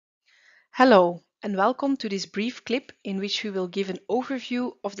Hello, and welcome to this brief clip in which we will give an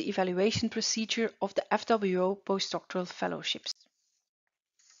overview of the evaluation procedure of the FWO postdoctoral fellowships.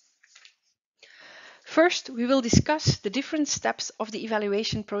 First, we will discuss the different steps of the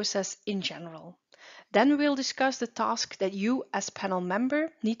evaluation process in general. Then we will discuss the task that you as panel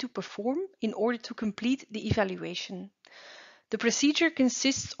member need to perform in order to complete the evaluation. The procedure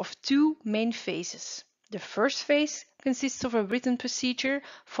consists of two main phases. The first phase consists of a written procedure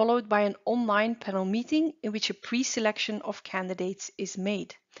followed by an online panel meeting in which a pre-selection of candidates is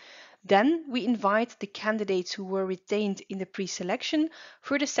made. Then we invite the candidates who were retained in the pre-selection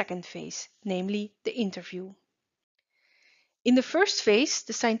for the second phase, namely the interview. In the first phase,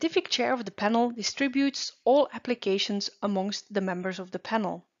 the scientific chair of the panel distributes all applications amongst the members of the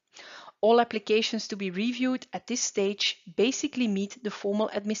panel. All applications to be reviewed at this stage basically meet the formal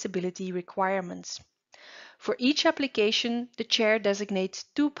admissibility requirements. For each application, the chair designates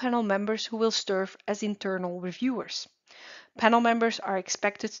two panel members who will serve as internal reviewers. Panel members are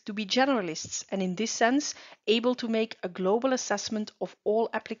expected to be generalists and in this sense able to make a global assessment of all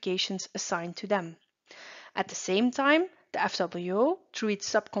applications assigned to them. At the same time, the FWO, through its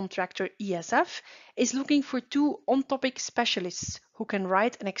subcontractor ESF, is looking for two on-topic specialists who can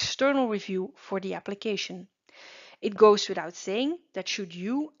write an external review for the application. It goes without saying that should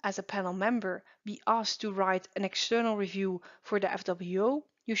you, as a panel member, be asked to write an external review for the FWO,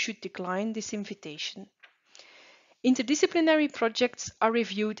 you should decline this invitation. Interdisciplinary projects are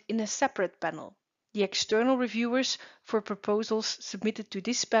reviewed in a separate panel. The external reviewers for proposals submitted to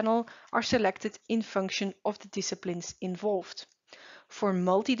this panel are selected in function of the disciplines involved. For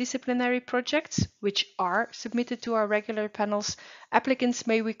multidisciplinary projects, which are submitted to our regular panels, applicants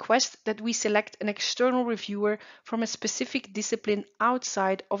may request that we select an external reviewer from a specific discipline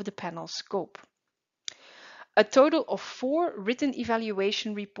outside of the panel scope. A total of 4 written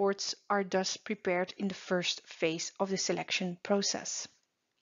evaluation reports are thus prepared in the first phase of the selection process.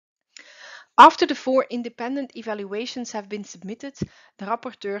 After the 4 independent evaluations have been submitted, the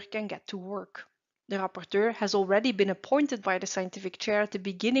rapporteur can get to work. The rapporteur has already been appointed by the scientific chair at the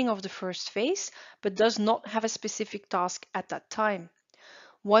beginning of the first phase, but does not have a specific task at that time.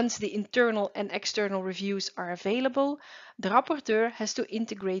 Once the internal and external reviews are available, the rapporteur has to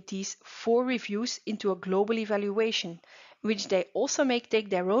integrate these 4 reviews into a global evaluation, in which they also may take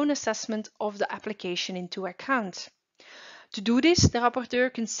their own assessment of the application into account. To do this, the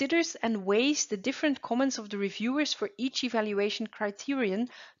rapporteur considers and weighs the different comments of the reviewers for each evaluation criterion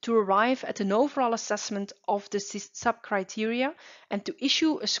to arrive at an overall assessment of the sub-criteria and to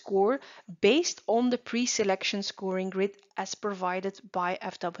issue a score based on the pre-selection scoring grid as provided by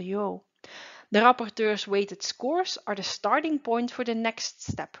FWO. The rapporteur's weighted scores are the starting point for the next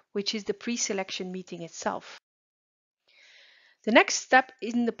step, which is the pre-selection meeting itself. The next step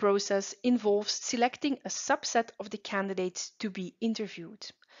in the process involves selecting a subset of the candidates to be interviewed.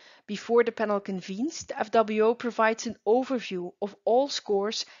 Before the panel convenes, the FWO provides an overview of all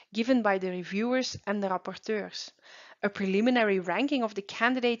scores given by the reviewers and the rapporteurs. A preliminary ranking of the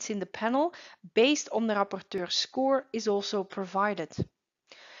candidates in the panel based on the rapporteur's score is also provided.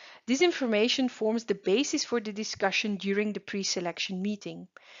 This information forms the basis for the discussion during the pre-selection meeting.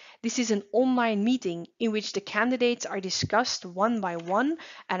 This is an online meeting in which the candidates are discussed one by one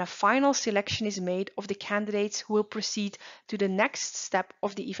and a final selection is made of the candidates who will proceed to the next step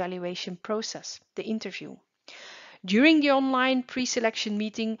of the evaluation process, the interview. During the online pre-selection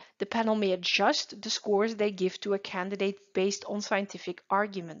meeting, the panel may adjust the scores they give to a candidate based on scientific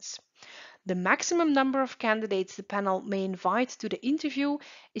arguments. The maximum number of candidates the panel may invite to the interview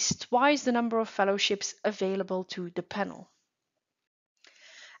is twice the number of fellowships available to the panel.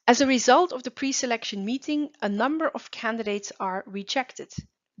 As a result of the pre-selection meeting, a number of candidates are rejected.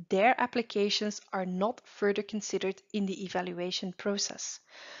 Their applications are not further considered in the evaluation process.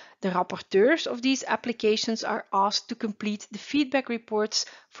 The rapporteurs of these applications are asked to complete the feedback reports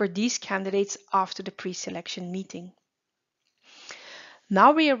for these candidates after the pre-selection meeting.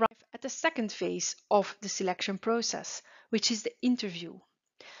 Now we arrive at the second phase of the selection process, which is the interview.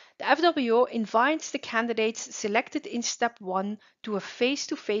 The FWO invites the candidates selected in step 1 to a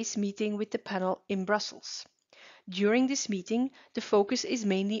face-to-face meeting with the panel in Brussels. During this meeting, the focus is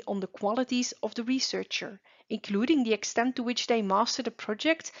mainly on the qualities of the researcher, including the extent to which they master the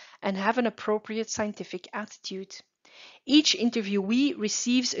project and have an appropriate scientific attitude. Each interviewee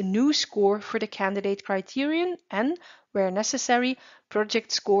receives a new score for the candidate criterion and, where necessary,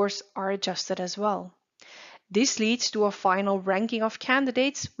 project scores are adjusted as well. This leads to a final ranking of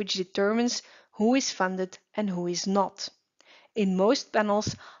candidates which determines who is funded and who is not. In most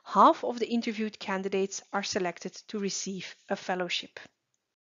panels, half of the interviewed candidates are selected to receive a fellowship.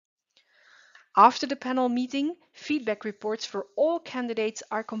 After the panel meeting, feedback reports for all candidates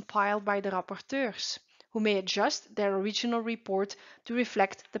are compiled by the rapporteurs, who may adjust their original report to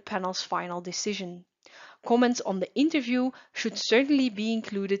reflect the panel's final decision. Comments on the interview should certainly be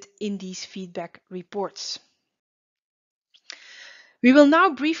included in these feedback reports. We will now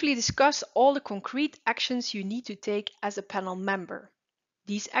briefly discuss all the concrete actions you need to take as a panel member.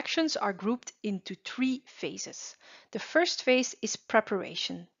 These actions are grouped into 3 phases. The first phase is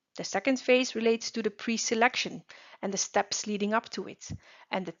preparation. The second phase relates to the pre-selection and the steps leading up to it.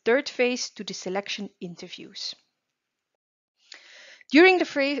 And the third phase to the selection interviews. During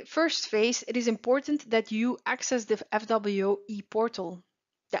the first phase, it is important that you access the FWO e-portal.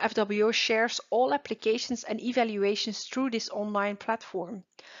 The FWO shares all applications and evaluations through this online platform.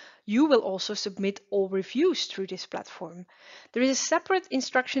 You will also submit all reviews through this platform. There is a separate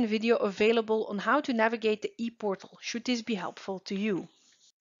instruction video available on how to navigate the e-portal, should this be helpful to you.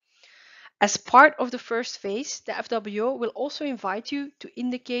 As part of the first phase, the FWO will also invite you to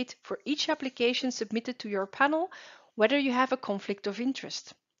indicate for each application submitted to your panel whether you have a conflict of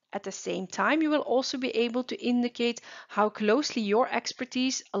interest. At the same time, you will also be able to indicate how closely your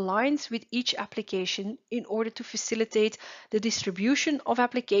expertise aligns with each application in order to facilitate the distribution of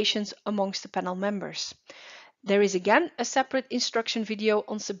applications amongst the panel members. There is again a separate instruction video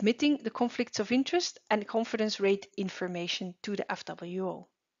on submitting the conflicts of interest and confidence rate information to the FWO.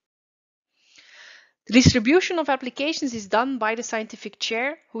 The distribution of applications is done by the scientific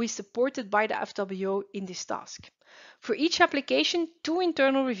chair, who is supported by the FWO in this task. For each application, 2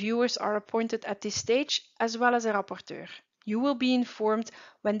 internal reviewers are appointed at this stage, as well as a rapporteur. You will be informed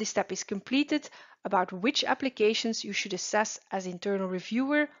when this step is completed about which applications you should assess as internal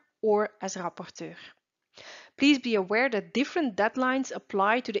reviewer or as rapporteur. Please be aware that different deadlines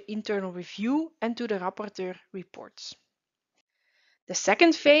apply to the internal review and to the rapporteur reports. The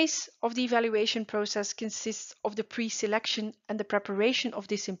second phase of the evaluation process consists of the pre-selection and the preparation of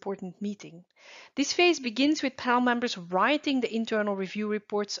this important meeting. This phase begins with panel members writing the internal review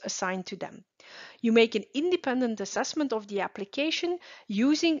reports assigned to them. You make an independent assessment of the application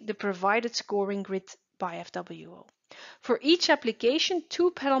using the provided scoring grid by FWO. For each application,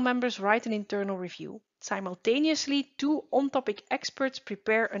 2 panel members write an internal review. Simultaneously, 2 on-topic experts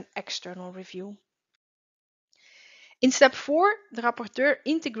prepare an external review. In step 4, the rapporteur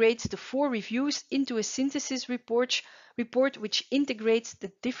integrates the 4 reviews into a synthesis report which integrates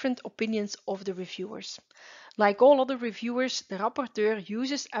the different opinions of the reviewers. Like all other reviewers, the rapporteur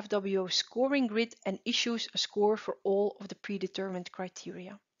uses FWO scoring grid and issues a score for all of the predetermined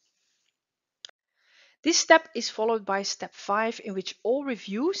criteria. This step is followed by step 5, in which all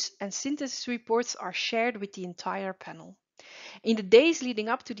reviews and synthesis reports are shared with the entire panel. In the days leading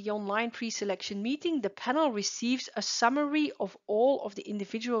up to the online pre-selection meeting, the panel receives a summary of all of the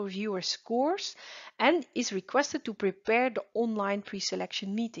individual reviewers' scores and is requested to prepare the online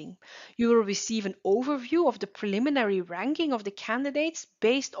pre-selection meeting. You will receive an overview of the preliminary ranking of the candidates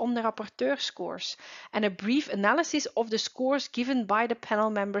based on the rapporteur scores and a brief analysis of the scores given by the panel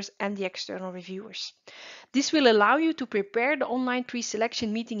members and the external reviewers. This will allow you to prepare the online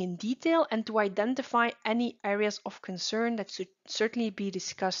pre-selection meeting in detail and to identify any areas of concern that should certainly be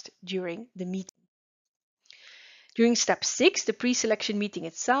discussed during the meeting. During step 6, the pre-selection meeting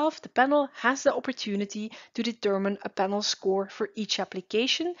itself, the panel has the opportunity to determine a panel score for each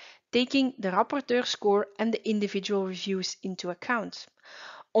application, taking the rapporteur score and the individual reviews into account.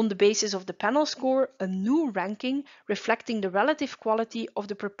 On the basis of the panel score, a new ranking reflecting the relative quality of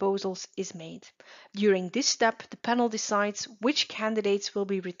the proposals is made. During this step, the panel decides which candidates will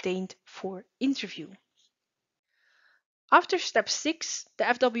be retained for interview. After step 6, the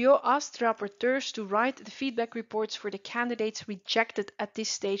FWO asked the rapporteurs to write the feedback reports for the candidates rejected at this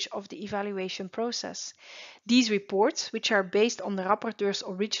stage of the evaluation process. These reports, which are based on the rapporteur's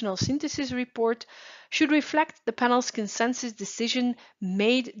original synthesis report, should reflect the panel's consensus decision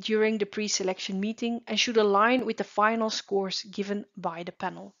made during the pre-selection meeting and should align with the final scores given by the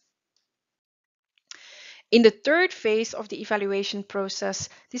panel. In the third phase of the evaluation process,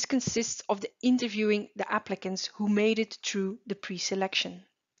 this consists of the interviewing the applicants who made it through the pre-selection.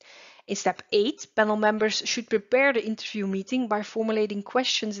 In step 8, panel members should prepare the interview meeting by formulating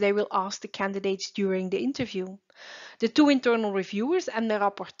questions they will ask the candidates during the interview. The 2 internal reviewers and the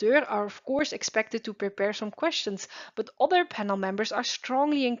rapporteur are of course expected to prepare some questions, but other panel members are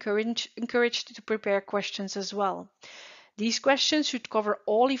strongly encouraged to prepare questions as well. These questions should cover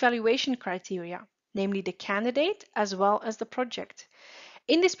all evaluation criteria, namely the candidate as well as the project.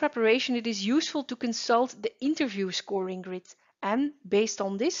 In this preparation, it is useful to consult the interview scoring grid And based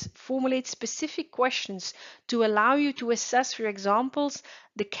on this, formulate specific questions to allow you to assess, for examples,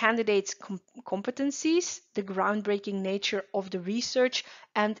 the candidate's competencies, the groundbreaking nature of the research,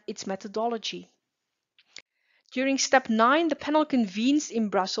 and its methodology. During step 9, the panel convenes in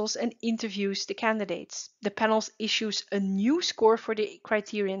Brussels and interviews the candidates. The panel issues a new score for the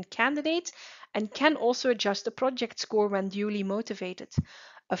criterion candidate and can also adjust the project score when duly motivated.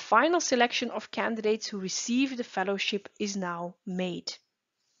 A final selection of candidates who receive the fellowship is now made.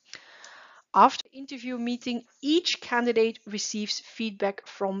 After the interview meeting, each candidate receives feedback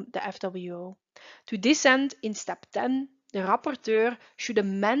from the FWO. To this end, in step 10, the rapporteur should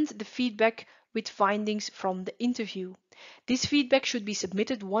amend the feedback with findings from the interview. This feedback should be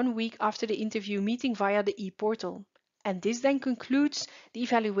submitted 1 week after the interview meeting via the e-portal. And this then concludes the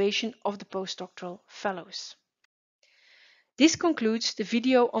evaluation of the postdoctoral fellows. This concludes the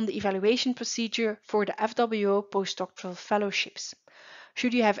video on the evaluation procedure for the FWO postdoctoral fellowships.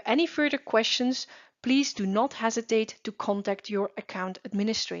 Should you have any further questions, please do not hesitate to contact your account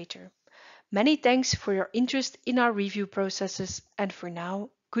administrator. Many thanks for your interest in our review processes, and for now,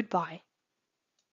 goodbye.